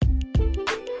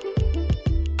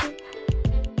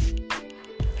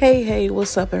Hey,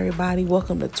 what's up, everybody?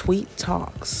 Welcome to Tweet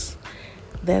Talks.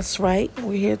 That's right,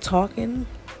 we're here talking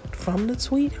from the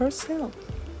tweet herself.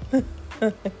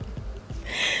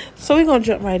 So we're going to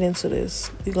jump right into this.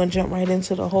 We're going to jump right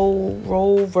into the whole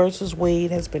Roe versus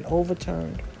Wade has been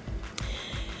overturned.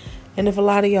 And if a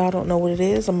lot of y'all don't know what it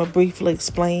is, I'm going to briefly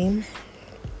explain.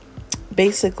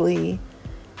 Basically,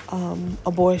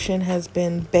 abortion has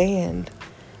been banned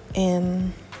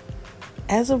in,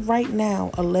 as of right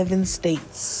now, 11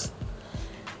 states.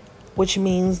 Which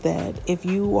means that if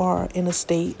you are in a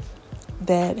state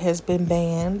that has been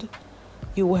banned,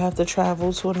 you will have to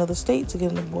travel to another state to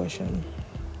get an abortion.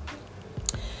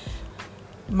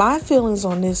 My feelings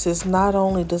on this is not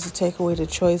only does it take away the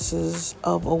choices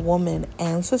of a woman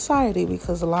and society,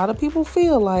 because a lot of people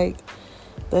feel like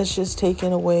that's just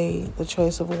taking away the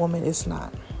choice of a woman. It's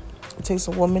not. It takes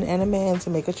a woman and a man to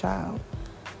make a child.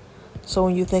 So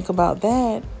when you think about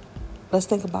that, let's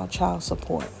think about child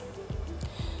support.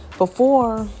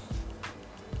 Before,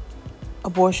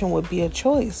 abortion would be a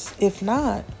choice. If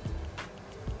not,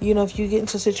 if you get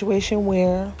into a situation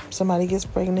where somebody gets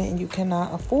pregnant and you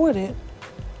cannot afford it,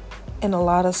 in a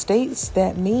lot of states,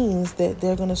 that means that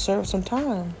they're going to serve some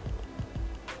time.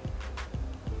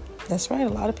 That's right. A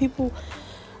lot of people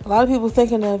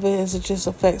thinking of it as it just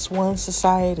affects one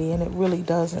society, and it really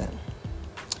doesn't.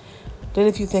 Then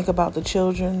if you think about the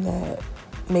children that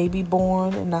may be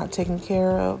born and not taken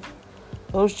care of,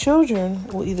 those children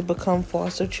will either become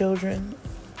foster children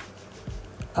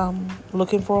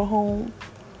looking for a home,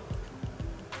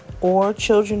 or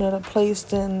children that are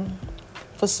placed in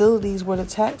facilities where the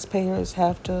taxpayers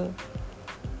have to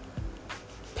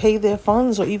pay their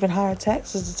funds or even higher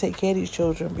taxes to take care of these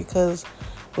children. Because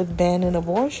with banning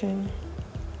abortion,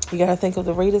 you got to think if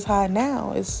the rate is high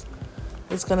now, it's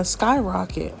going to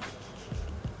skyrocket.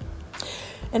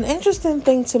 An interesting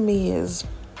thing to me is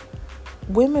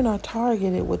women are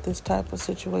targeted with this type of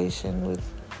situation with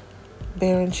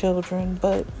bearing children,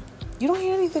 but you don't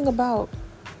hear anything about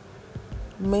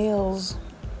males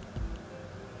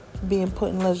being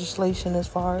put in legislation as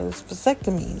far as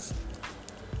vasectomies.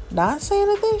 Not saying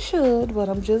that they should, but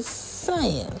I'm just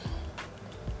saying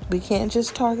we can't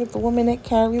just target the woman that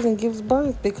carries and gives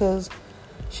birth, because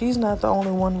she's not the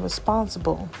only one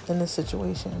responsible in this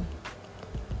situation.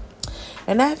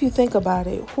 And now if you think about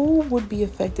it, who would be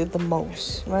affected the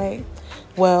most, right?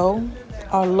 Well,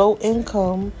 our low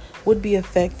income would be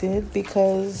affected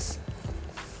because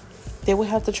they would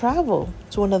have to travel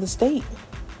to another state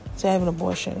to have an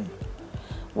abortion,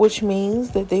 which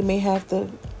means that they may have to,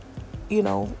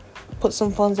 put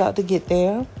some funds out to get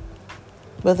there,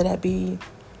 whether that be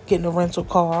getting a rental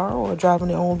car or driving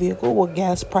their own vehicle with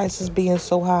gas prices being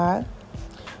so high.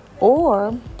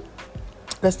 Or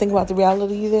let's think about the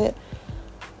reality that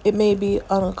it may be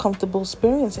an uncomfortable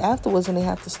experience afterwards, and they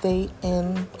have to stay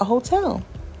in a hotel,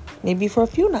 maybe for a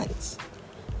few nights,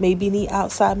 maybe need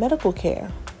outside medical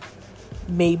care,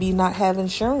 maybe not have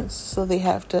insurance, so they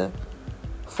have to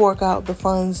fork out the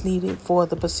funds needed for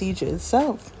the procedure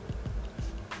itself.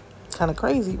 Kind of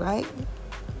crazy, right?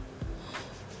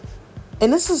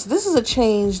 And this is a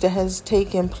change that has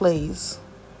taken place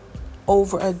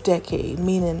over a decade,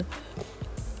 meaning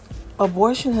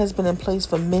abortion has been in place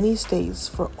for many states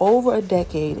for over a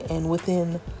decade, and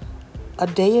within a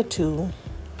day or two,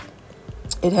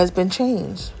 it has been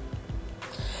changed.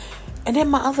 And then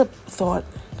my other thought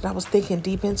that I was thinking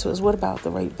deep into is, what about the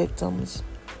rape victims?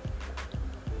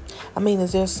 I mean,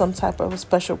 is there some type of a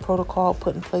special protocol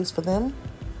put in place for them?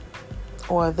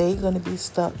 Or are they going to be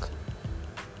stuck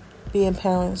being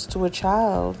parents to a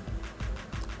child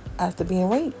after being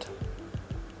raped?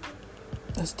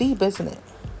 That's deep, isn't it?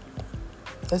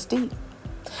 That's deep.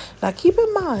 Now, keep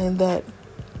in mind that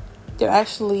they're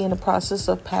actually in the process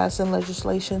of passing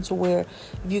legislation to where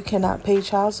if you cannot pay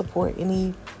child support,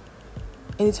 any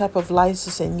type of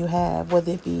licensing you have,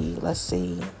 whether it be, let's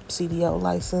say, CDL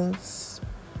license,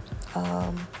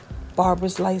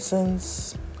 barber's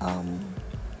license,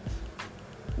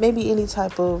 maybe any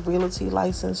type of realty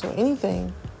license or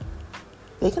anything,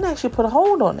 they can actually put a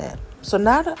hold on that. So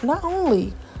not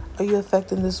only are you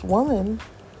affecting this woman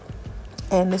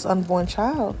and this unborn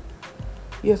child,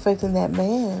 you're affecting that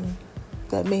man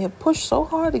that may have pushed so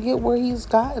hard to get where he's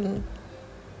gotten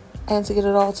and to get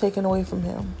it all taken away from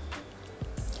him.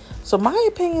 So my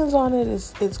opinions on it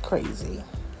is it's crazy.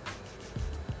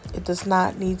 It does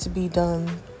not need to be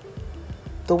done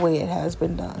the way it has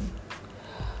been done.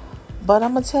 But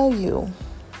I'm going to tell you,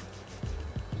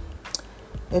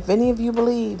 if any of you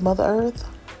believe Mother Earth,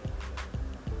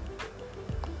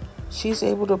 she's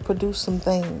able to produce some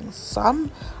things. So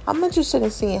I'm interested in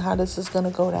seeing how this is going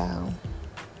to go down.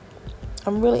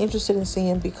 I'm really interested in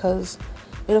seeing, because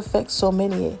it affects so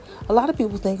many. A lot of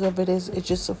people think of it as it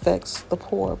just affects the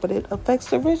poor, but it affects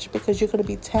the rich, because you're going to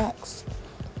be taxed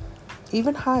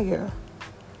even higher.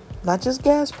 Not just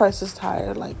gas prices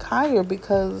higher, like higher,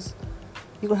 because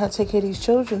you're going to have to take care of these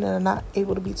children that are not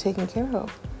able to be taken care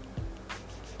of.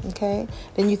 Okay?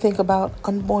 Then you think about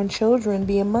unborn children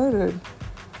being murdered.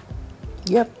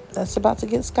 Yep, that's about to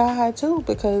get sky high too,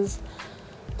 because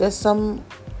there's some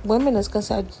women that's going to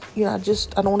say, I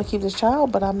don't want to keep this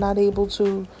child, but I'm not able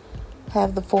to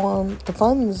have the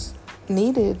funds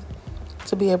needed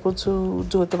to be able to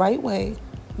do it the right way,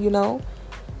 Then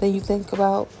you think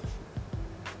about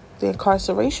the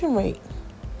incarceration rate.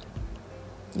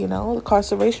 The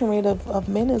incarceration rate of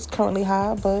men is currently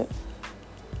high, but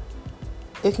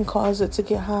it can cause it to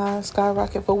get high,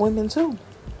 skyrocket for women too,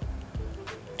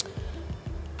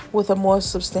 with a more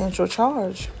substantial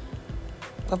charge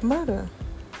of murder.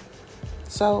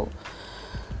 So,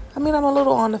 I'm a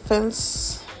little on the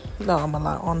fence. No, I'm a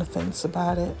lot on the fence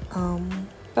about it.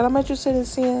 But I'm interested in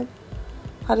seeing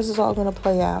how this is all going to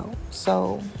play out.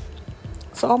 So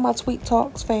all my Tweet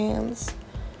Talks fans,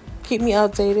 keep me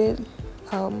updated.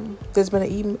 There's been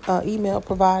an email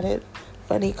provided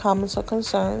for any comments or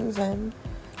concerns, and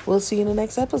we'll see you in the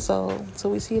next episode. So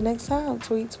we see you next time.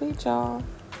 Tweet, y'all.